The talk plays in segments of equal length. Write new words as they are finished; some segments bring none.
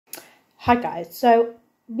Hi guys, so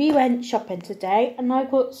we went shopping today and I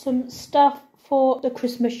got some stuff for the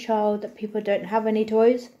Christmas child that people don't have any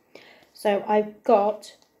toys. So I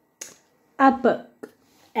got a book,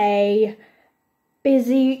 a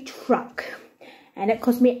busy truck, and it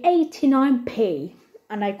cost me 89p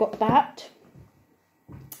and I got that.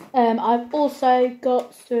 I've also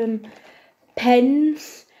got some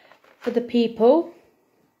pens for the people.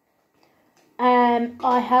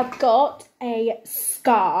 I have got a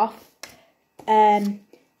scarf.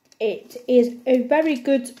 It is a very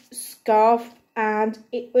good scarf and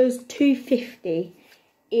it was £2.50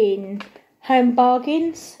 in Home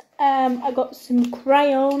Bargains. I got some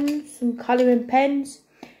crayons, some colouring pens.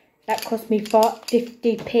 That cost me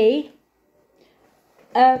 50p.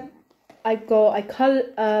 I got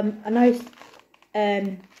a nice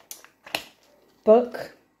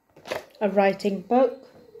book, a writing book.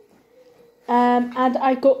 And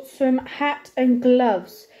I got some hat and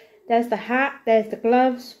gloves. There's the hat, there's the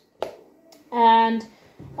gloves. And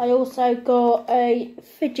I also got a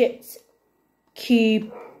fidget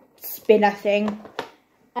cube spinner thing,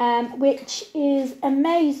 which is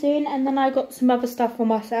amazing. And then I got some other stuff for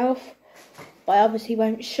myself, but I obviously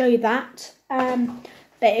won't show that. But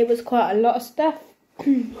it was quite a lot of stuff.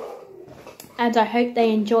 And I hope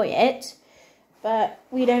they enjoy it. But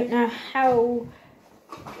we don't know how...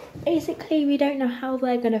 Basically, we don't know how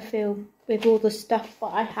they're going to feel with all the stuff that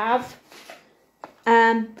I have.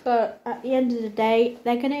 But at the end of the day,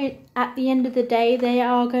 they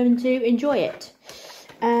are going to enjoy it.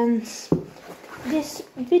 And this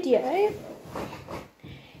video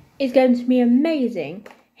is going to be amazing.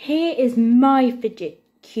 Here is my fidget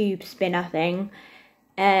cube spinner thing.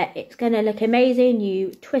 It's going to look amazing.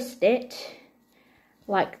 You twist it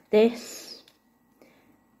like this.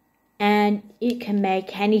 And you can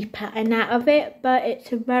make any pattern out of it, but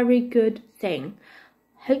it's a very good thing.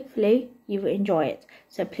 Hopefully you will enjoy it.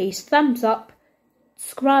 So please thumbs up,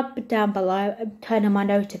 subscribe down below and turn on my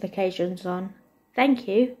notifications on. Thank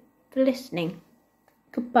you for listening.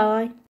 Goodbye.